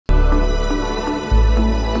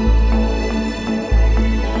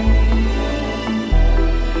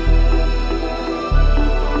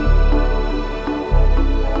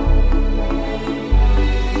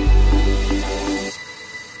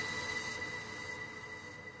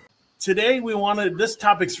today this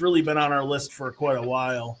topic's really been on our list for quite a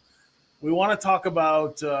while. We want to talk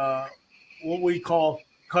about what we call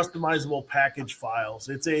customizable package files.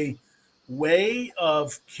 It's a way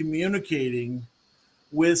of communicating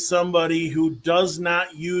with somebody who does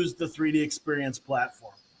not use the 3DEXPERIENCE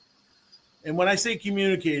platform. And when I say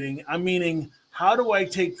communicating, I'm meaning how do I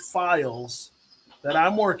take files that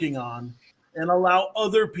I'm working on and allow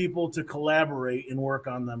other people to collaborate and work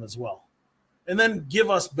on them as well, and then give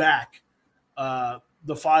us back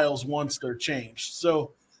the files once they're changed.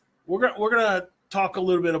 So we're gonna talk a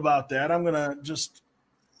little bit about that. I'm gonna just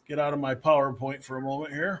get out of my PowerPoint for a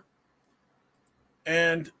moment here,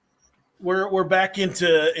 and we're back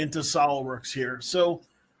into SOLIDWORKS here. So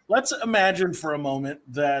let's imagine for a moment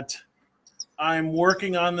that I'm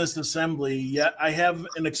working on this assembly, yet I have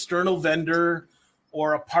an external vendor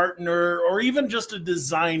or a partner or even just a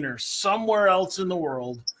designer somewhere else in the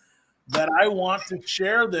world that I want to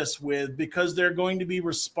share this with because they're going to be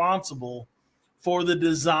responsible for the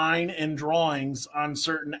design and drawings on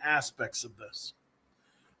certain aspects of this.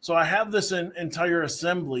 So I have this entire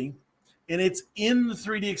assembly, and it's in the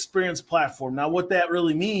 3DEXPERIENCE platform. Now, what that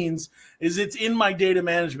really means is it's in my data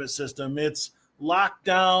management system. It's locked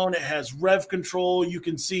down. It has rev control. You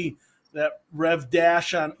can see that rev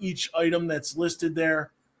dash on each item that's listed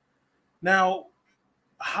there. Now,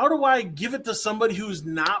 how do I give it to somebody who's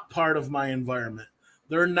not part of my environment?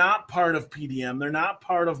 They're not part of PDM. They're not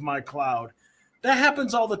part of my cloud. That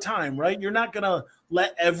happens all the time, right? You're not going to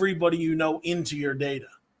let everybody you know into your data.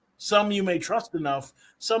 Some you may trust enough,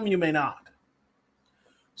 some you may not.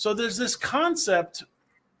 So there's this concept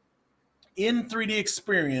in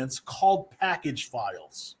 3DEXPERIENCE called package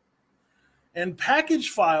files. And package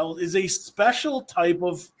file is a special type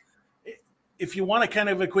of, if you want to kind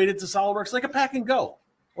of equate it to SOLIDWORKS, like a pack and go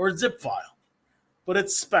or a zip file, but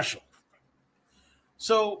it's special.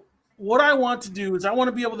 So what I want to do is I want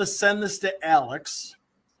to be able to send this to Alex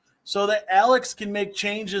so that Alex can make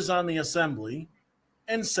changes on the assembly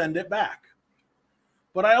and send it back.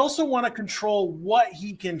 But I also want to control what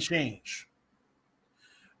he can change.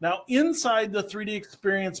 Now, inside the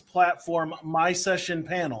 3DEXPERIENCE platform My Session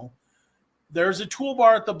panel, there's a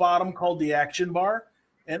toolbar at the bottom called the Action Bar.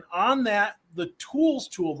 And on that, the Tools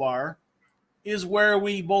toolbar is where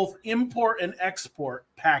we both import and export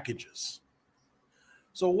packages.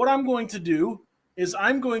 So what I'm going to do is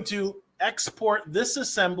I'm going to export this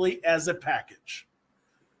assembly as a package.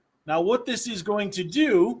 Now, what this is going to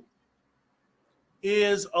do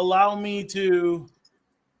is allow me to,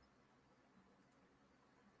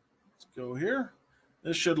 let's go here.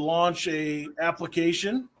 This should launch a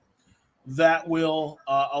application that will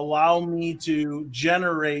allow me to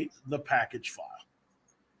generate the package file.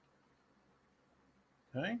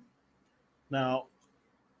 Okay. Now,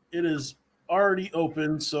 it is already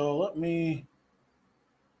open, so let me,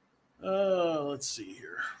 let's see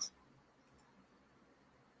here.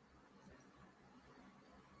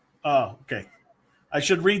 Oh, okay. I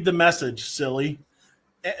should read the message, silly.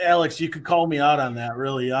 Alex, you could call me out on that,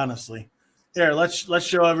 really, honestly. Here, let's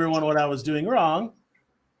show everyone what I was doing wrong.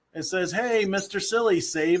 It says, hey, Mr. Silly,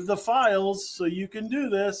 save the files so you can do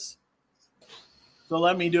this. So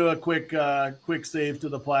let me do a quick save to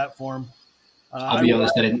the platform. I'll be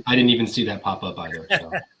honest, I didn't even see that pop up either.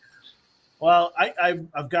 So. Well,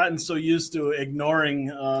 I've gotten so used to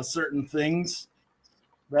ignoring certain things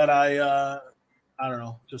that I don't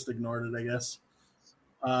know, just ignored it, I guess.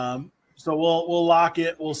 So we'll lock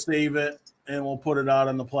it, we'll save it, and we'll put it out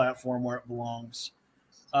on the platform where it belongs.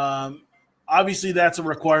 Obviously, that's a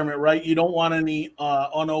requirement, right? You don't want any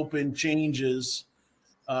unopened changes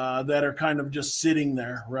that are kind of just sitting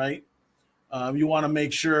there, right? You want to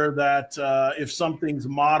make sure that if something's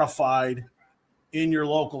modified in your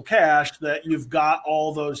local cache, that you've got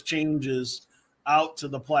all those changes out to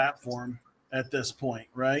the platform at this point,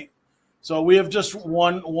 right? So we have just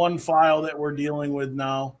one file that we're dealing with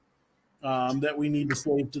now that we need to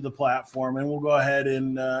save to the platform, and we'll go ahead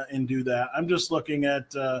and do that. I'm just looking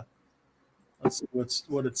at let's see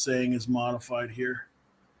what it's saying is modified here.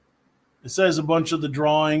 It says a bunch of the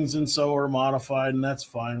drawings and so are modified, and that's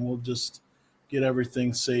fine. We'll just get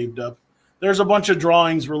everything saved up. There's a bunch of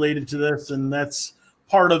drawings related to this, and that's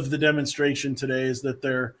part of the demonstration today is that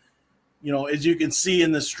they're, you know, as you can see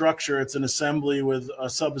in the structure, it's an assembly with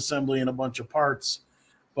a sub-assembly and a bunch of parts,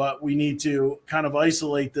 but we need to kind of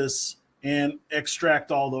isolate this and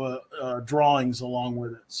extract all the drawings along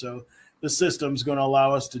with it. So the system's going to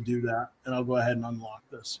allow us to do that, and I'll go ahead and unlock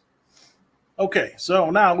this. Okay,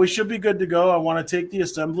 so now we should be good to go. I want to take the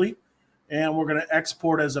assembly, and we're going to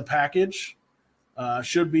export as a package.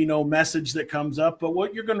 Should be no message that comes up, but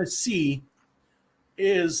what you're going to see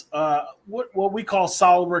is what we call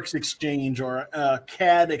SOLIDWORKS Exchange, or a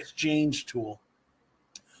CAD exchange tool.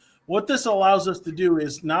 What this allows us to do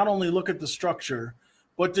is not only look at the structure,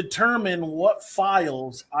 but determine what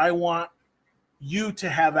files I want you to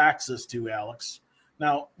have access to, Alex.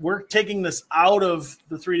 Now, we're taking this out of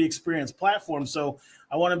the 3DEXPERIENCE platform, so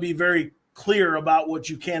I want to be very clear about what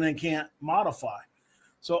you can and can't modify.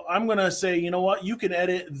 So I'm going to say, you know what, you can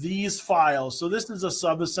edit these files. So this is a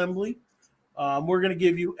subassembly. We're going to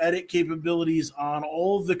give you edit capabilities on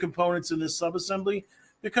all of the components in this subassembly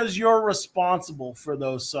because you're responsible for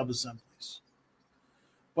those subassemblies.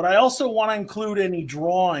 But I also want to include any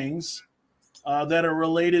drawings that are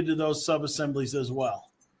related to those subassemblies as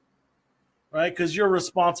well, right? Because you're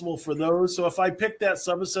responsible for those. So if I pick that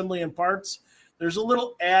subassembly and parts, there's a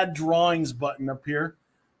little add drawings button up here,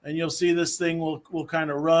 and you'll see this thing will kind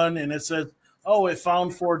of run, and it says, oh, it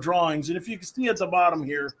found 4 drawings. And if you can see at the bottom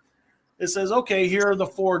here, it says, okay, here are the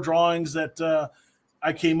 4 drawings that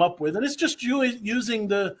I came up with. And it's just using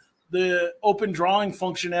the open drawing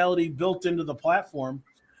functionality built into the platform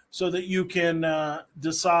so that you can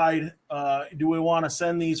decide, do we want to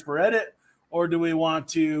send these for edit, or do we want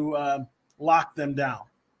to lock them down?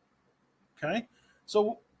 Okay,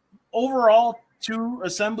 so overall, 2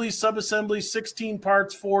 assemblies, subassemblies, 16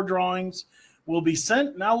 parts, 4 drawings will be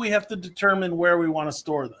sent. Now we have to determine where we want to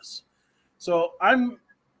store this. So I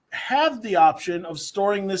have the option of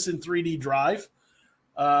storing this in 3D Drive.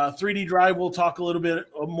 3D Drive, we'll talk a little bit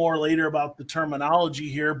more later about the terminology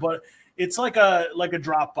here, but it's like a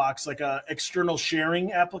Dropbox, like a external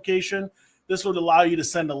sharing application. This would allow you to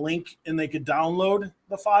send a link and they could download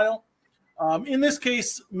the file. In this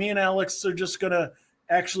case, me and Alex are just going to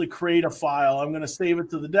actually create a file. I'm going to save it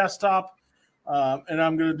to the desktop, and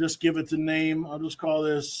I'm going to just give it the name. I'll just call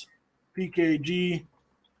this PKG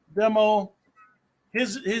demo.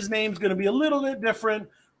 His name's going to be a little bit different,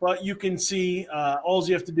 but you can see all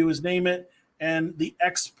you have to do is name it, and the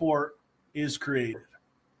export is created.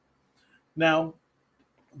 Now,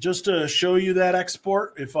 just to show you that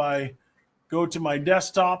export, if I go to my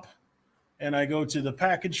desktop and I go to the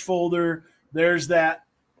package folder, there's that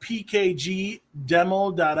PKG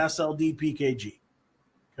demo.sld PKG.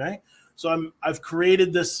 Okay, so I've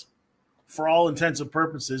created this, for all intents and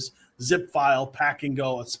purposes, zip file pack and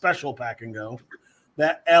go, a special pack and go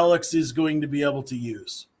that Alex is going to be able to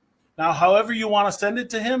use. Now, however you want to send it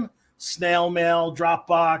to him, snail mail,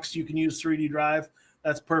 Dropbox, you can use 3D Drive.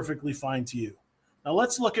 That's perfectly fine to you. Now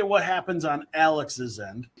let's look at what happens on Alex's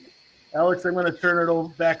end. Alex, I'm going to turn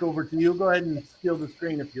it back over to you. Go ahead and steal the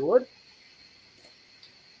screen if you would.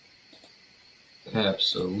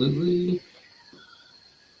 Absolutely.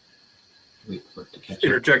 Wait for it to catch up.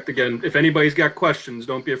 Interject again. If anybody's got questions,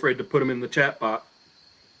 don't be afraid to put them in the chat bot.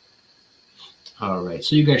 All right,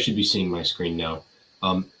 so you guys should be seeing my screen now.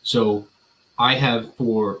 So I have,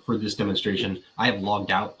 for this demonstration, I have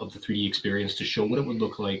logged out of the 3DEXPERIENCE to show what it would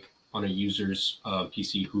look like on a user's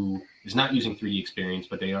PC who is not using 3DEXPERIENCE,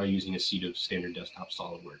 but they are using a seat of standard desktop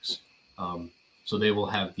SolidWorks. So they will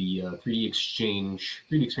have the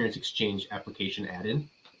 3DEXPERIENCE Exchange application add-in.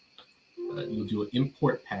 You'll do an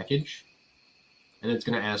import package, and it's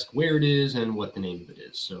going to ask where it is and what the name of it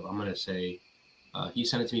is. So I'm going to say, he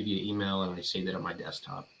sent it to me via email, and I say that on my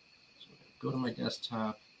desktop. So I'm going to go to my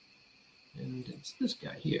desktop, and it's this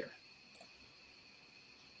guy here.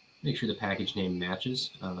 Make sure the package name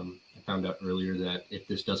matches. I found out earlier that if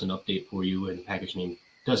this doesn't update for you and the package name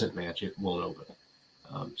doesn't match, it won't open.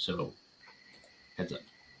 So heads up.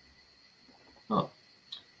 Oh,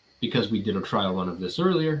 because we did a trial run of this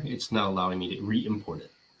earlier, it's not allowing me to re-import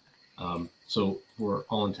it. So for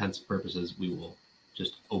all intents and purposes, we will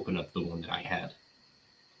just open up the one that I had.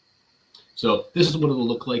 So this is what it will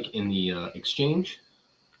look like in the Exchange.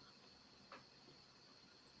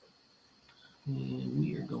 And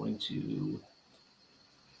we are going to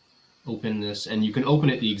open this, and you can open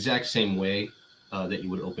it the exact same way that you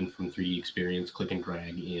would open from 3DEXPERIENCE. Click and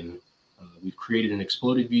drag in. We've created an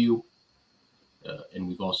exploded view, and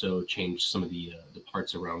we've also changed some of the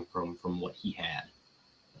parts around from what he had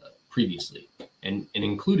previously. And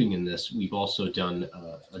including in this, we've also done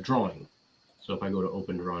a drawing. So if I go to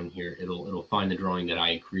open drawing here, it'll find the drawing that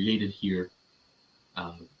I created here,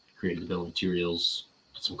 created the bill of materials,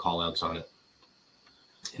 put some call outs on it.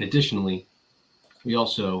 And additionally, we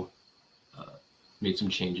also made some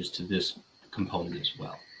changes to this component as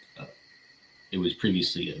well. It was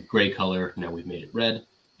previously a gray color, now we've made it red,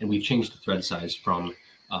 and we've changed the thread size from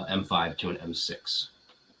M5 to an M6.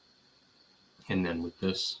 And then with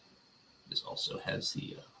this also has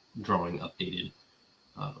the drawing updated,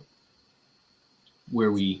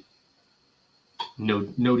 where we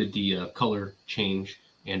noted the color change,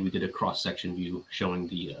 and we did a cross-section view showing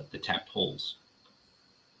the tapped holes.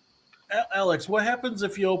 Alex, what happens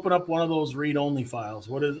if you open up one of those read-only files?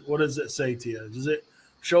 What does it say to you? Does it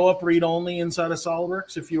show up read-only inside of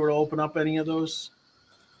SOLIDWORKS if you were to open up any of those?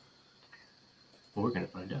 Well, we're going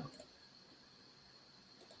to find out.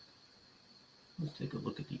 Let's take a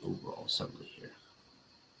look at the overall assembly here.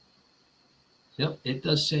 Yep, it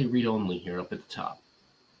does say read-only here up at the top.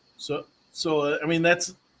 So I mean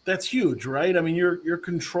that's huge, right? I mean you're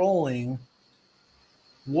controlling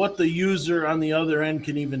what the user on the other end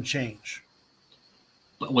can even change.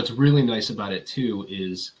 But what's really nice about it too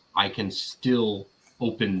is I can still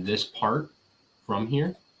open this part from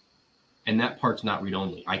here, and that part's not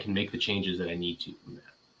read-only. I can make the changes that I need to from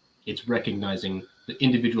that. It's recognizing the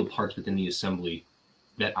individual parts within the assembly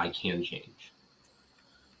that I can change.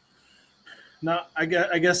 Now, I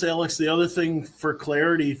guess, Alex, the other thing for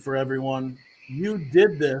clarity for everyone, you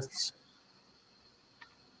did this,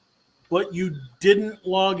 but you didn't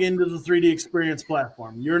log into the 3DEXPERIENCE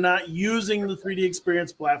platform. You're not using the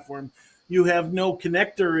 3DEXPERIENCE platform. You have no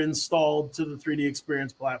connector installed to the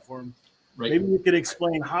 3DEXPERIENCE platform. Right. Maybe you could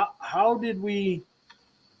explain how did we,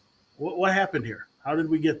 what happened here? How did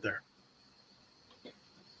we get there?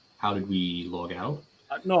 How did we log out?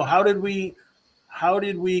 No, how did we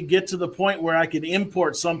get to the point where I could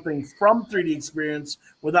import something from 3DEXPERIENCE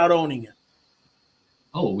without owning it?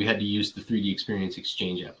 Oh, we had to use the 3DEXPERIENCE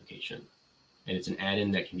Exchange application, and it's an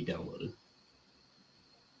add-in that can be downloaded.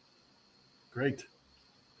 Great.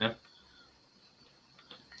 Yeah.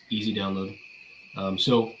 Easy download.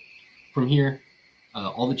 So from here,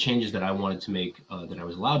 all the changes that I wanted to make, that I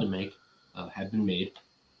was allowed to make, have been made.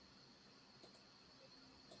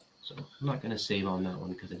 So I'm not going to save on that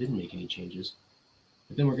one because I didn't make any changes.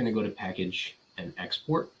 But then we're going to go to Package and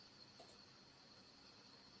Export.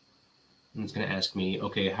 And it's going to ask me,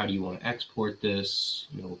 okay, how do you want to export this?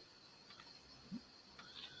 You know,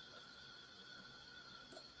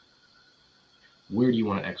 where do you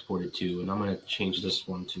want to export it to? And I'm going to change this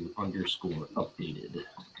one to _updated.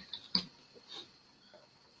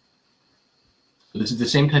 So this is the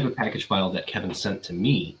same type of package file that Kevin sent to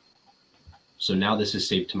me. So now this is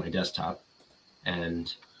saved to my desktop,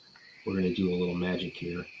 and we're going to do a little magic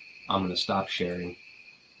here. I'm going to stop sharing,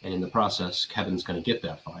 and in the process, Kevin's going to get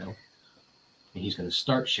that file, and he's going to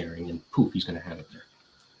start sharing, and poof, he's going to have it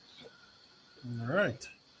there. All right.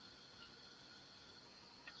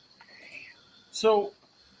 So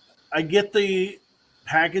I get the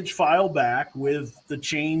package file back with the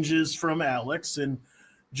changes from Alex, and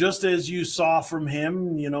just as you saw from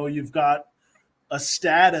him, you know, you've got a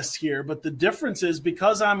status here, but the difference is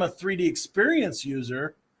because I'm a 3DEXPERIENCE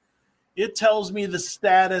user, it tells me the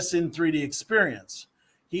status in 3DEXPERIENCE.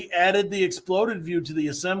 He added the exploded view to the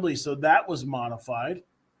assembly, so that was modified.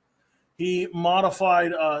 He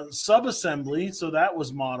modified subassembly, so that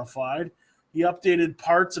was modified. He updated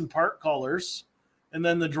parts and part colors, and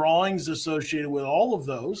then the drawings associated with all of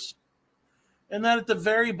those. And then at the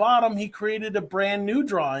very bottom, he created a brand new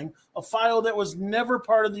drawing, a file that was never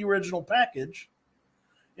part of the original package.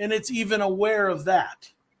 And it's even aware of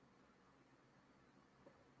that.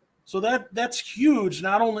 So that's huge.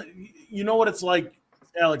 Not only, you know what it's like,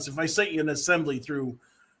 Alex, if I sent you an assembly through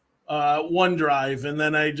OneDrive and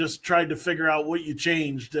then I just tried to figure out what you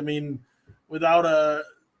changed. I mean, without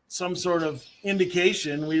some sort of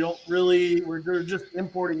indication, we're just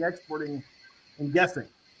importing, exporting, and guessing.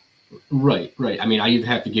 Right. I mean, I either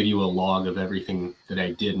have to give you a log of everything that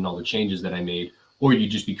I did and all the changes that I made, or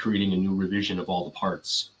you'd just be creating a new revision of all the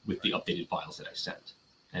parts with the updated files that I sent.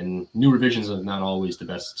 And new revisions are not always the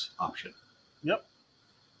best option. Yep.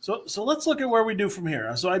 So let's look at where we do from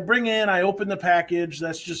here. So I open the package.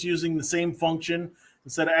 That's just using the same function.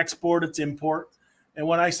 Instead of export, it's import. And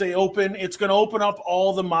when I say open, it's going to open up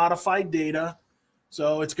all the modified data.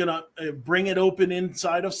 So it's going to bring it open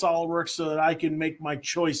inside of SOLIDWORKS so that I can make my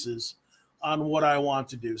choices on what I want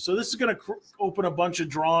to do. So this is going to open a bunch of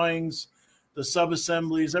drawings, the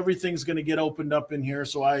sub-assemblies, everything's going to get opened up in here.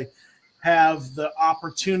 So I have the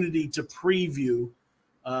opportunity to preview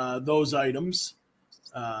those items.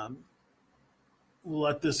 We'll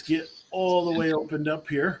let this get all the way opened up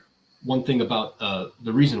here. One thing about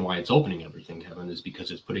the reason why it's opening everything, Kevin, is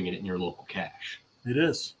because it's putting it in your local cache. It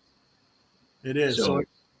is. It is.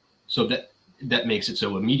 So that makes it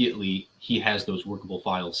so immediately he has those workable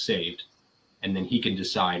files saved, and then he can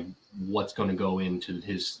decide what's going to go into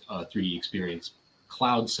his 3DEXPERIENCE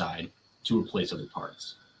cloud side to replace other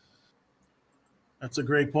parts. That's a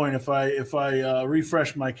great point. If I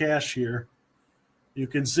refresh my cache here, you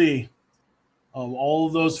can see All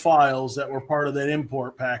of those files that were part of that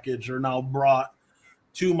import package are now brought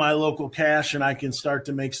to my local cache, and I can start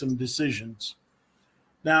to make some decisions.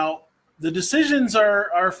 Now, the decisions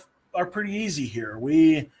are pretty easy here.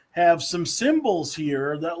 We have some symbols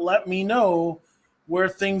here that let me know where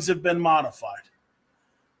things have been modified.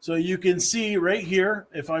 So you can see right here,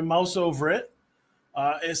 if I mouse over it,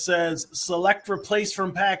 it says select replace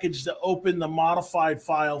from package to open the modified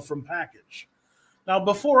file from package. Now,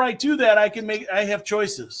 before I do that, I have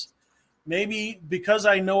choices. Maybe because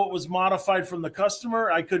I know it was modified from the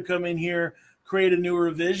customer, I could come in here, create a new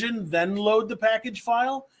revision, then load the package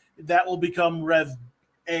file. That will become Rev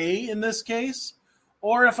A in this case.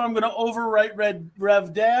 Or if I'm going to overwrite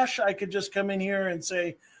Rev Dash, I could just come in here and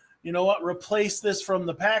say, you know what, replace this from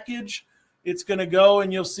the package. It's going to go,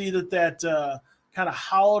 and you'll see that kind of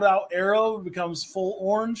hollowed out arrow becomes full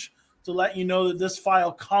orange to let you know that this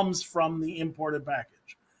file comes from the imported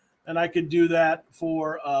package. And I could do that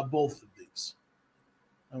for both of these.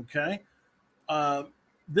 Okay.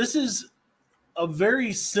 This is a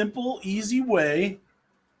very simple, easy way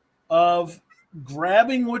of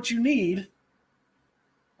grabbing what you need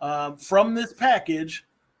from this package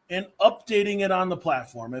and updating it on the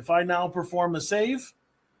platform. If I now perform a save,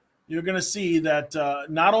 you're going to see that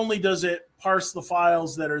not only does it parse the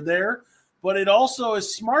files that are there, but it also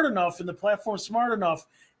is smart enough, and the platform is smart enough,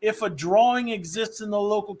 if a drawing exists in the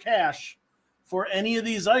local cache for any of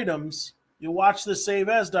these items, you'll watch the save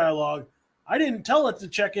as dialog. I didn't tell it to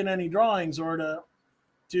check in any drawings or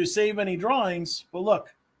to save any drawings, but look,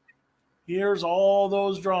 here's all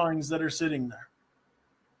those drawings that are sitting there.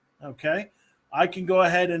 Okay, I can go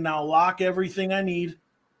ahead and now lock everything I need.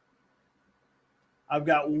 I've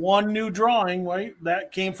got one new drawing, right?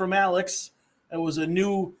 That came from Alex. It was a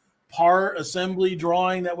new part assembly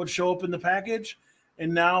drawing that would show up in the package.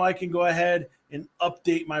 And now I can go ahead and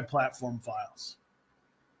update my platform files.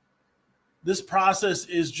 This process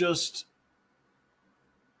is just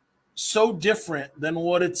so different than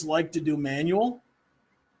what it's like to do manual.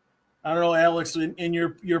 I don't know, Alex, in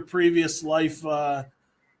your previous life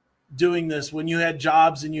doing this, when you had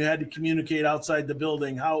jobs and you had to communicate outside the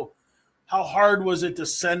building, how hard was it to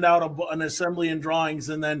send out an assembly and drawings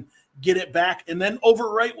and then get it back and then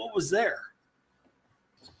overwrite what was there?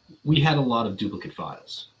 We had a lot of duplicate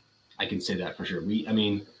files. I can say that for sure.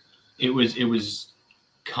 It was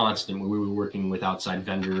constant when we were working with outside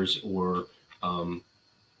vendors or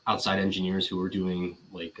outside engineers who were doing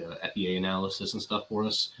like FEA analysis and stuff for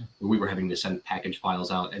us, where we were having to send package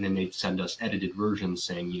files out, and then they'd send us edited versions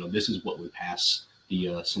saying, you know, this is what would pass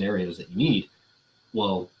the scenarios that you need.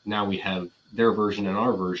 Well, now we have their version and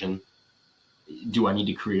our version. Do I need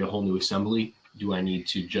to create a whole new assembly? Do I need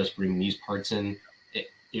to just bring these parts in?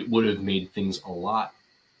 It would have made things a lot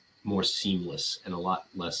more seamless and a lot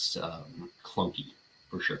less clunky,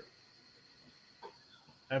 for sure.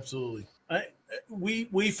 Absolutely.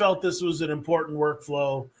 We felt this was an important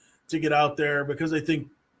workflow to get out there because I think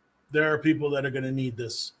there are people that are going to need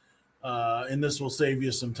this, and this will save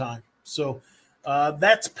you some time. So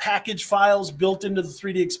that's package files built into the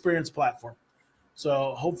 3DEXPERIENCE platform.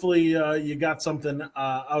 So hopefully you got something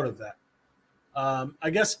out of that. I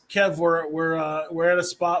guess, Kev, we're at a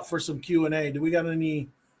spot for some Q&A. Do we got any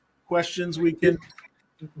questions we can?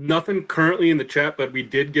 Nothing currently in the chat, but we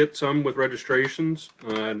did get some with registrations,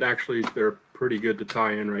 and actually they're pretty good to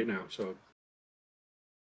tie in right now. So